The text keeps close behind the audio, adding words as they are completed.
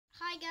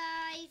Hi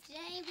guys,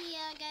 today we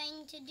are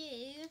going to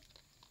do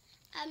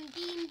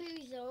Being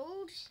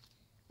Boozled.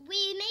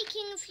 We're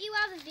making a few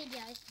other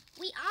videos.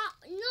 We are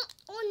not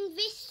on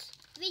this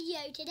video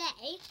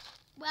today,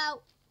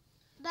 well,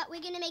 but we're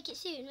going to make it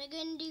soon. We're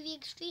going to do the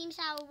Extreme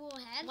Sour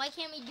Warhead. Why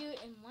can't we do it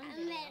in one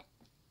video?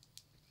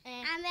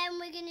 And then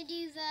we're going to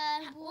do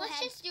the Warhead.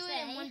 Let's just do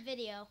it in one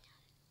video.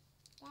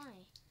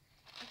 Why?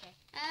 Okay.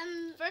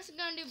 First we're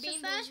going to do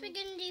Being Boozled. We're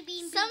going to do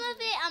Being Boozled. Some of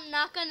it I'm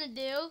not going to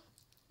do.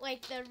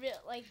 Like the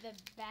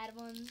bad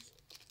ones.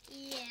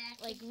 Yeah.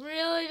 Like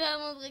really bad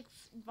ones, like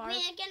barf.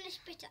 We're gonna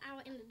spit it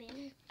out in the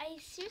bin. I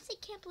seriously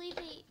can't believe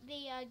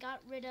they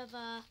got rid of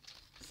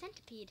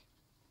Centipede.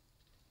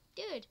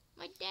 Dude,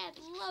 my dad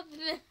loved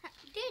them.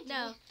 Did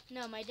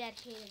No, my dad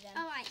hated them.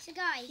 Alright, so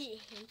guys, He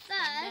hates them.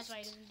 That's why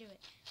he doesn't do it.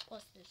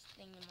 What's this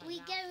thing in my mouth?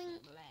 We're going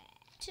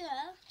to...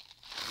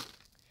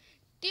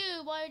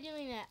 Dude, why are you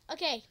doing that?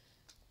 Okay.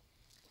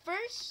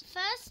 First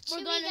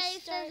we're going to go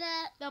for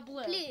the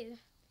blue.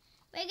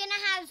 We're going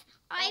to have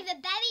either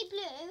berry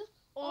blue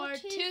or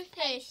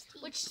toothpaste.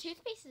 Which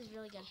toothpaste is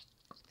really good.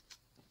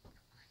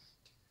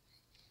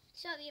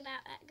 Sorry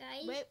about that,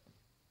 guys. Wait.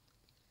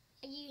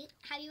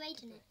 Have you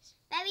eaten it?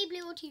 Berry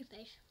blue or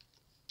toothpaste?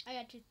 I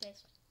got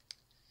toothpaste.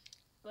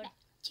 Good.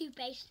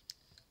 Toothpaste.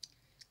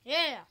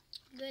 Yeah.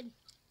 Good.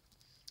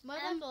 What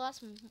about the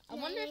last one? I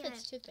wonder if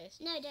it's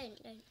toothpaste. No,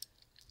 don't.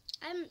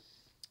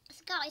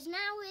 So guys, now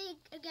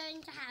we're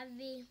going to have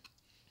the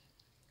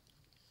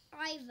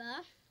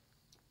either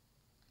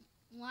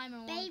lime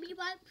or baby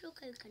wipes or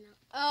coconut.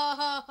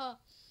 Oh.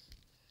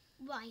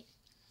 Right.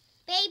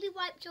 Baby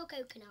wipes or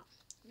coconut.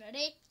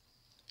 Ready?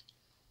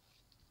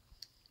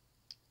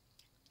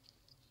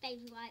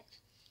 Baby wipes.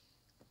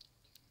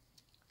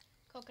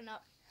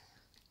 Coconut.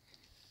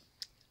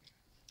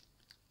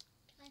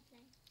 Can I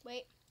play?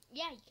 Wait.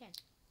 Yeah, you can.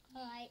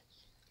 Alright.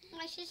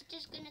 My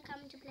sister's going to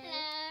come to play.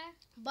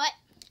 But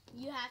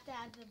you have to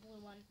have the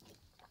blue one.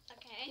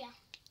 Okay. Yeah.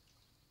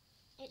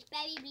 It's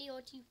berry blue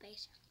or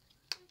toothpaste.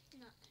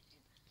 No.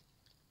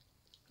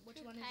 Which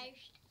one is it?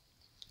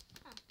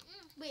 Oh.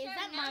 Wait, is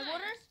that my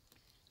water?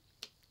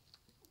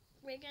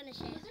 We're going to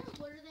share. Is there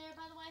water there,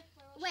 by the way?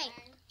 Wait.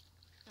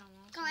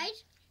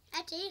 Guys,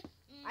 Etty.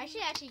 I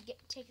should actually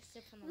take a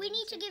sip from the We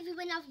need to give you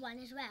another one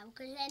as well,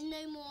 because there's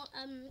no more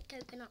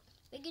coconut.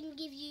 We're going to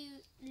give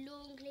you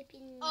long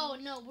clipping. Oh,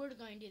 no, we're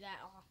going to do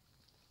that. Oh.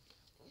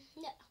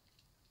 No.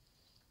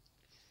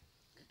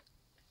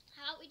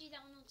 How about we do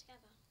that one all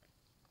together?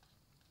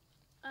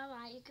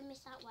 Alright, you can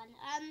miss that one.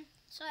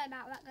 Sorry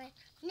about that, guys.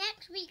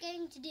 Next, we're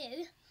going to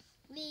do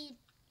the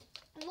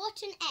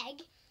rotten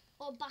egg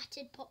or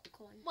battered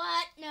popcorn.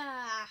 What?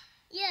 Nah.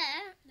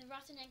 Yeah. The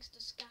rotten egg's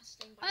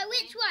disgusting. Alright,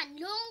 which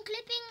one? Long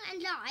clipping and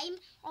lime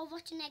or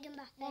rotten egg and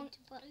battered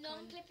popcorn?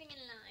 Long clipping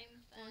and lime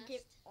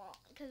first.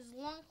 Because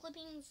long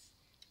clippings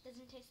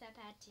doesn't taste that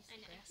bad. Tastes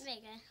like grass. There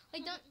you go.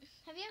 Like,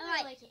 have you ever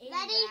Alright, eaten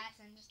ready?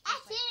 grass and just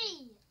tastes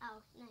Etty! Oh,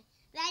 no.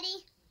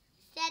 Ready,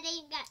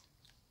 steady, go.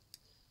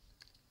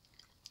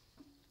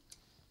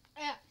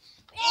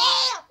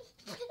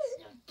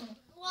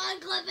 Long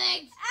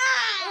clippings!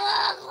 Ah!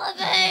 Long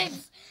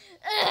clippings!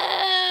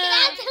 Get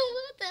out the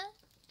water.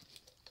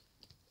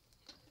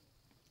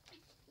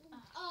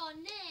 Oh,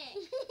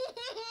 Nick!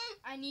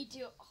 I need to.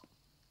 You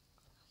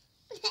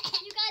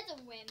guys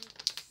are wimps.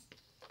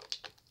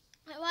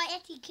 Right,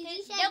 Etty, because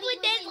you said Definitely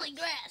we tastes were like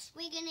grass.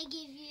 we're going to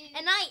give you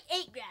And I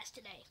ate grass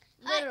today.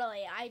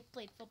 Literally, I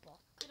played football.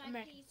 Could I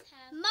please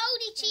have...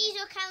 moldy cheese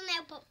or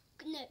caramel pop?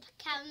 No,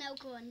 caramel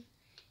corn.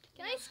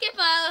 Can I skip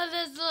out of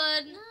this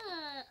one?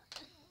 No.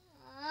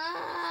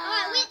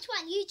 Alright, which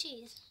one? You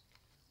choose.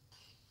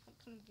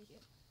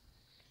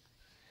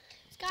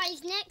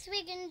 Guys, next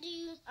we're going to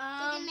do...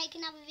 we're going to make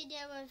another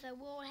video of the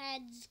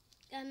Warheads.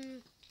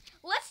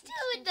 Let's do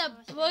it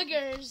the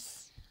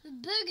boogers. The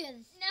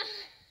boogers. No.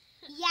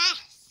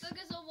 Yes.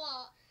 Boogers or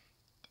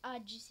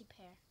what? Juicy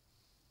pear.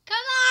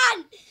 Come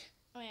on.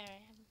 Oh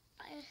yeah,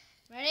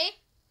 ready?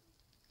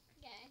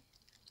 Okay.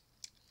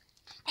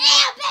 Ew,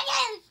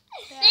 boogers.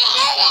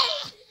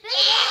 Boogers.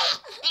 Boogers.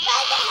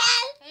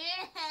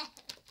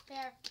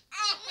 Pear.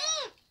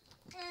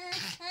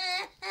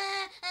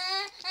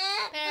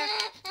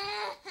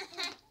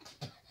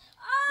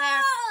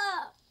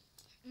 Oh.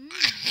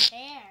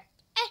 Pear.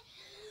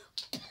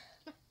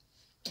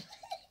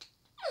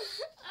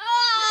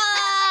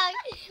 Oh.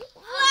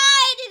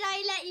 Why did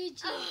I let you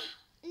choose?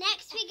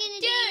 Next we're going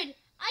to do... Dude,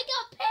 I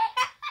got pear.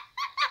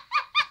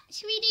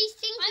 Should we do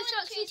Stinky I wanna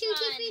Socks and choose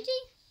Tutti one. Frutti?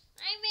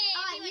 I mean,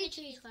 Alright, you you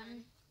choose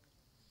one.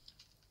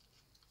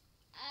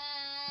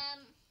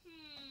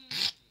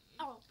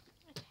 Oh.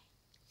 Okay.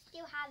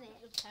 Still have it.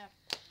 Pear.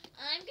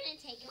 I'm going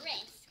to take a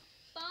risk.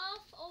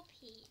 Bath or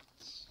peach?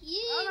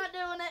 I'm not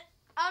doing it.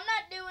 I'm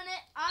not doing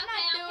it. I'm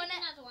not doing it.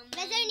 Another one,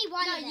 There's then. only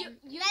one No, of them.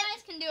 you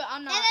guys can do it.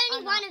 I'm not. There's only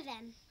I'm one not. of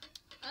them.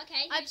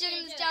 Okay. I've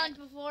done this challenge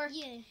before.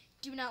 You.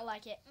 Do not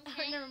like it.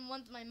 Okay. I remember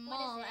once my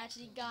mom it?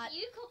 actually got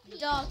You call peach.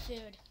 dog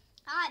food.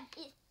 Alright,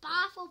 it's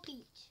bath or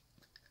peach.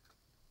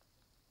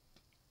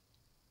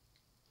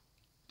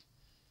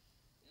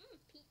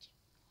 Peach.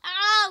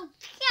 Oh,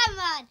 come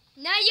on.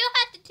 Now you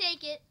have to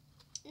take it.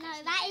 No,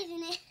 that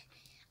isn't it.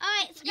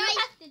 Alright, so You guys,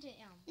 have to take it.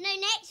 no,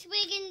 next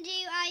we're going to do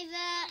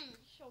either...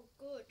 So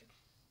good.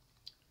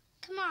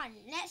 Come on,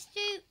 let's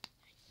do...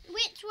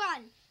 Which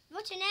one?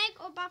 Rotten egg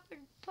or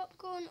buttered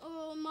popcorn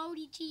or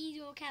mouldy cheese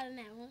or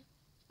caramel?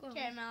 Go on.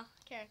 Caramel.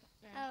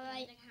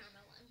 Alright. The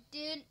caramel one.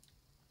 Dude.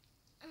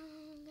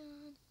 Oh,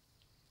 God.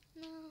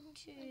 No.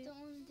 I don't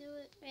want to do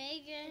it. There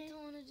you I go.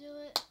 don't want to do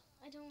it.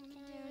 I don't want to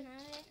do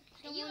it.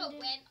 Are you a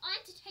win? I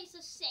have to taste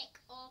the sick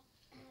or...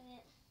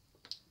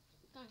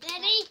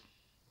 Ready?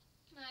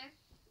 No.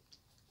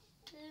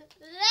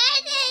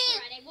 Ready!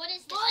 Ready. What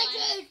is this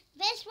one?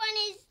 This one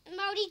is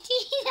mouldy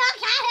cheese or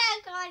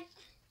caramel.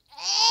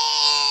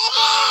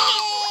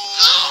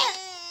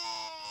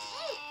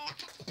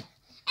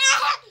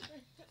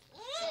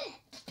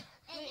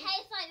 It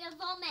tastes like the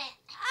vomit.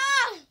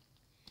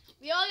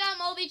 We all got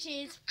moldy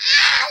cheese.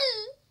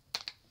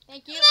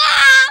 Thank you.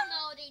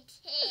 Moldy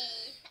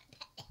tea.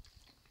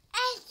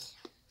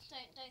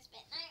 Don't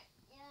spit. No.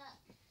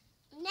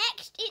 Yeah.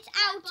 Next, it's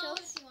Grab out bowl of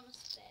if you want to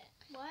spit.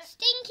 What?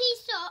 stinky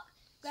sock.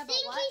 Grab a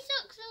Stinky what?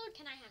 socks or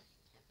Can I have?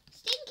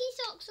 stinky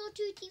socks or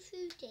tutti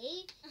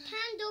frutti,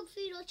 canned dog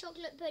food or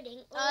chocolate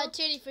pudding, or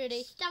Tutti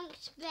Frutti. stunk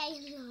spray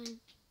and lime.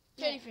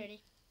 Tutti Frutti.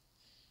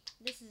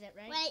 This is it,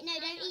 right? Wait, no,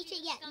 don't eat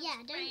it yet.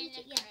 Yeah, don't eat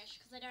it yet.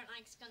 Because I don't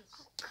like skunks.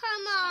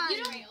 Come on.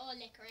 You don't or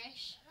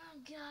licorice. Oh,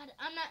 God.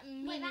 I'm not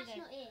me Wait, that's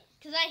neither. not it.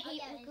 Because I Oh, hate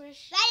yeah, it is.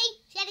 licorice. Ready,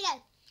 steady, go.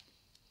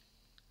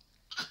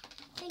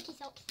 Stinky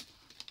socks.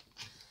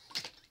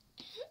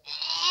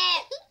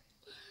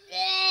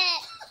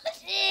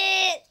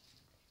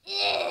 Ew.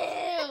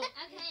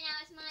 Okay, now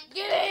it's mine.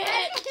 Give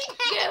it!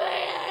 Give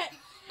it!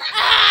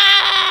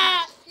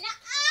 Ah! No,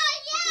 oh,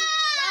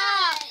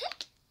 yeah!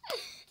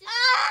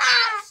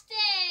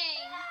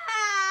 Disgusting.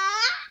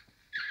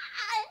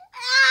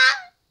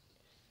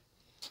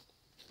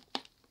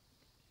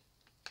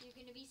 You're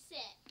gonna be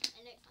sick.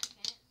 It looks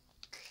like it.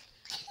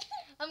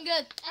 I'm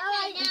good.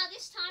 Okay, now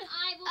this time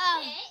I will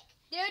pick.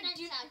 Dude,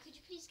 Spencer, could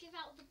you please give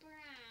out the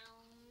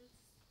browns?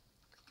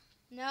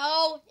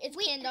 no, it's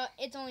candle.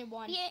 It's only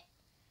one. Yeah.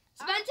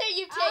 Spencer,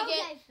 you I'll take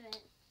go it. for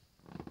it.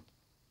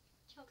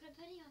 Chocolate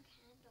pudding or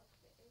canned dog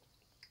food?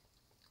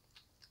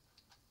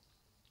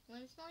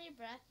 Let me smell your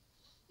breath.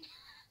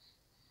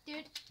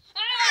 Dude.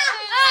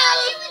 Oh,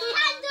 it was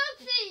canned dog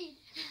food.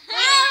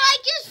 Oh, I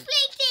just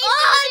flicked it.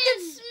 Oh, I can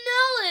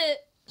smell it.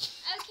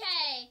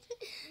 Okay.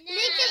 Now,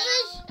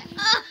 Licorice.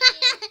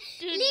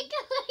 Dude.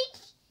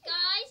 Licorice.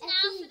 guys,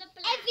 now for the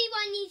black.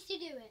 Everyone needs to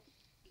do it.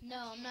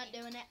 No, I'm not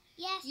doing it.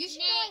 Yes. You should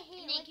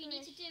Nick, you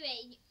need to do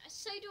it.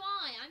 So do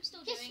I. I'm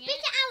still Just doing spit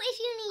it out if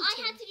you need I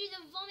to. had to do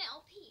the vomit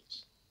or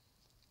peach.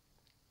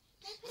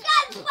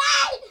 Go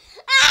play!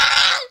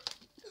 Ah!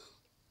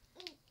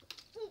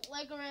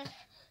 Licorice.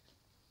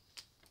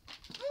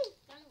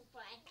 Don't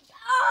break.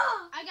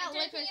 Oh! I got I don't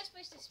think licorice. you're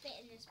supposed to spit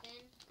in this bin.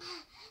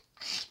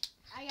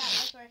 I got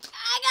licorice.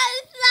 I got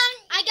some.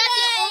 I got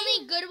the only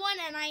good one,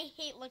 and I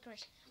hate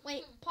licorice.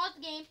 Wait, pause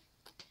the game.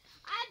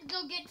 I have to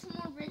go get some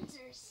more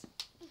rinsers.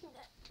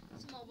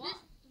 Some more what?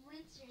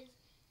 Rinsers.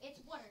 It's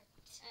water.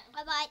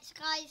 Alright,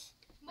 guys.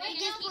 We're We're gonna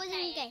just keep pausing the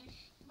playing. game.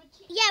 But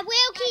Yeah,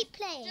 we'll Guys, keep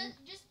playing.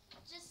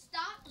 Just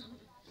stop. I'm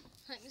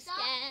Stop.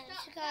 scared.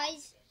 So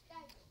guys,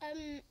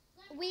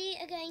 we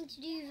are going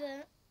to do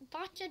the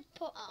buttered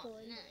Oh,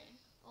 popcorn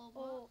no.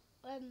 or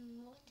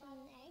rotten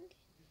egg.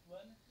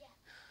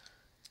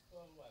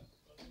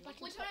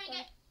 Buttered Which one are you popcorn.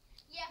 get?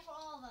 Yeah, for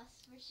all of us.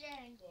 We're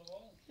sharing.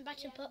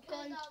 Buttered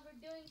popcorn. Because,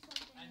 we're doing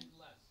something.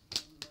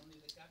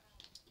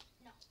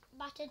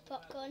 Buttered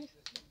popcorn.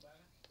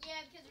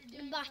 Yeah, because we're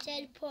doing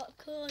Buttered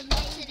popcorn,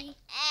 baby.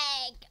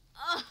 Egg.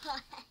 Oh.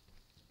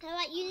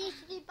 Alright, you need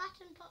to do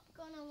buttered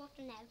popcorn or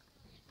rotten egg.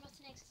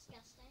 Rotten egg's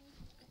disgusting.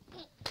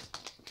 We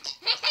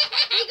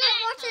got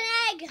rotten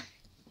egg.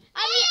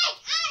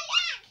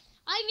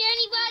 I'm the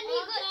only one who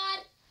got.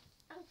 God.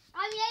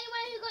 I'm the only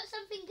one who got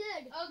something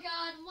good. Oh,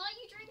 God. What are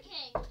you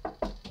drinking?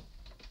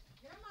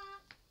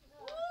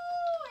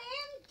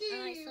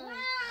 Alright, sorry.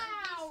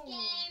 This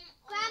game.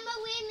 Grandma,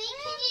 we're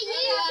making a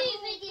God.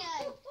 YouTube video.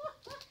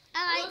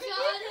 Alright,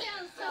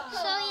 God.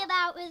 sorry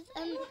about with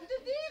Look at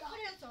the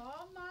difference.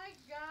 Oh my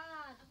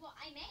God. What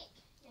I make.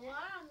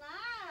 Wow,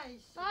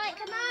 nice. Alright,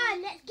 come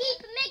on, let's keep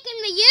making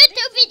the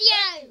YouTube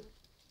video.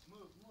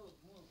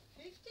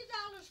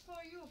 $50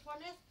 for you for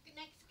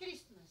next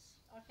Christmas,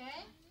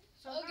 okay?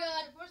 So Oh,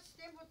 God.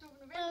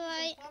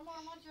 Alright. 4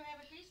 more months you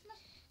have a Christmas.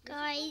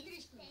 Guys,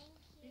 Christmas.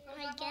 Because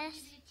I want guess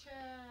each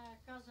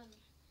cousin.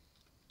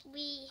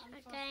 we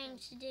are going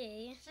to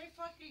do Say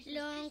for Christmas.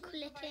 long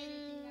Christmas, you buy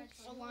anything clippings. nice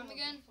for Alarm mom,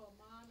 again? For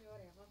mom,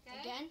 whatever, okay?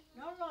 Again?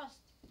 No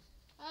lost.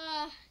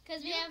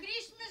 Because we New have...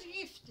 Christmas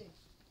gift.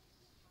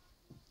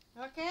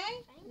 Okay?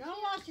 No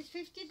loss is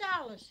 $50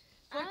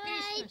 for Alright.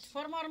 Christmas.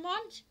 4 more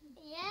months?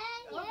 Yeah,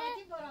 Oh, yeah.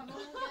 vai-te embora,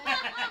 amor.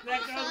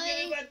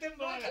 Sorry. Vai-te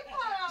embora,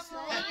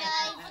 Sorry, amor.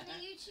 guys. On the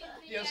YouTube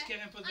E video. eles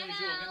querem fazer um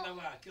jogo, anda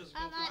lá, que eles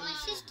vão Alright, my fazer um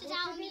jogo. sister's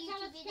out on the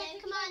YouTube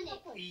video. Come on,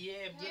 Nick. E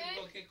é beber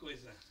qualquer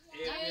coisa. É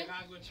beber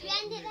água de Can we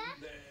end it da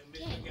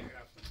mesma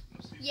garrafa.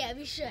 Não sei. Yeah,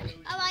 we should.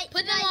 Alright,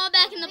 Put them guys, all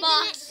back in the we're gonna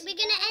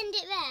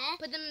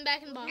Put them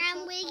back in the box.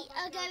 And we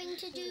are going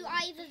to do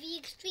either the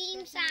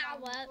extreme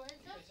sour.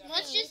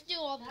 Let's just do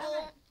all of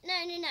them.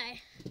 No.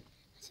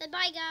 So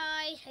bye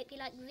guys. Hope you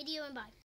liked the video and bye.